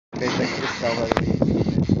face, I can just tell by the way you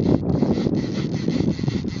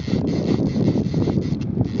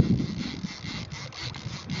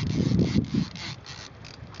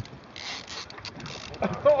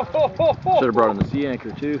Should have brought in the sea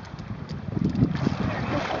anchor too.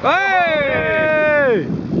 Hey!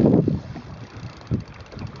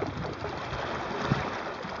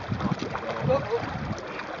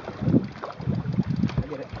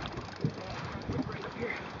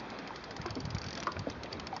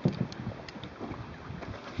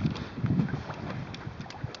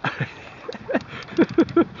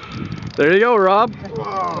 There you go, Rob.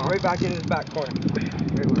 Whoa, right back in his back corner.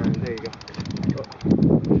 Right where I am. There you go. Oh.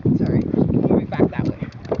 Sorry. Move it back that way.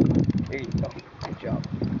 There you go. Good job.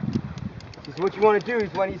 So what you want to do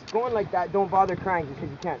is when he's going like that, don't bother cranking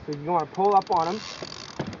because you can't. So you want to pull up on him.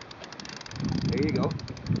 There you go.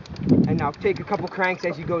 And now take a couple cranks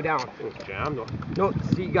as you go down. It's jammed though. No,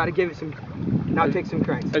 see, you got to give it some. Now take some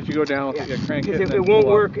cranks. As you go down, Yeah. crank it. Because it won't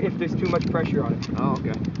work if there's too much pressure on it. Oh,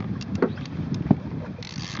 okay.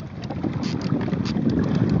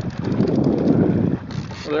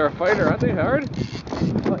 Well, they're a fighter, aren't they? Hard?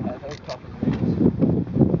 Oh, yeah, that was tough as nails.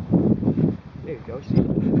 There you go, see? There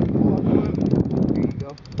you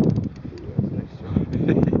go. That's a nice job.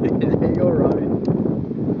 There you go, Robbie.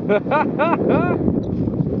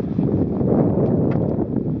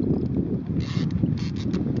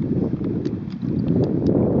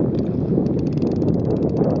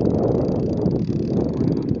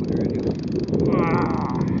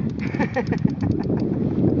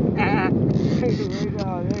 Right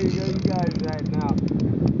on, there you go, you guys right now.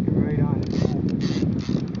 You're right on it.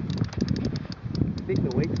 I think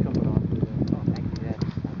the weight's coming off. Oh, thank you, Dad.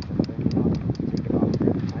 Take it off.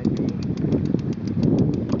 I see.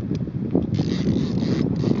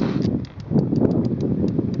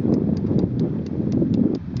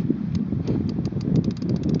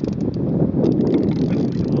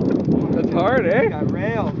 That's hard, eh? Got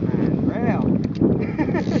rails, man. Rails.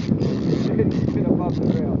 Get above the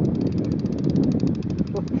rail.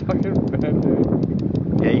 Fucking bad, dude.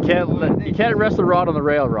 Yeah, you can't rest the rod on the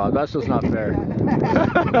rail, Rob. That's just not fair. Your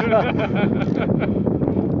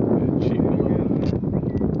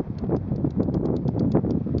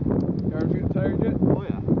arms getting tired yet? Oh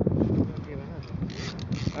yeah.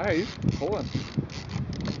 Alright, he's pulling.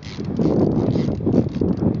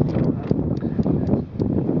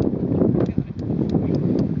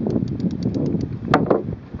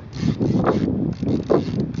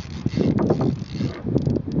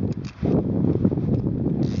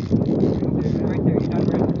 Right there, you done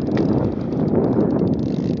right.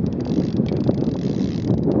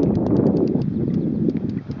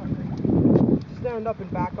 Stand up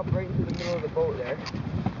and back up right into the middle of the boat there.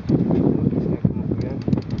 He's gonna come up again.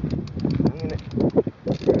 I'm gonna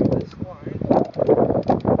grab this line.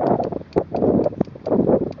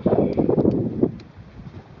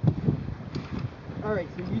 Alright,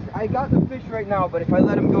 so I got the fish right now, but if I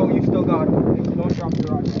let him go, you still got him. Okay, so don't drop your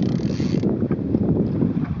rod yet.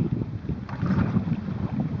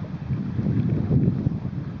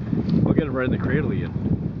 We'll get him right in the cradle again.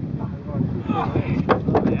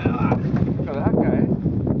 Yeah. Look at that guy.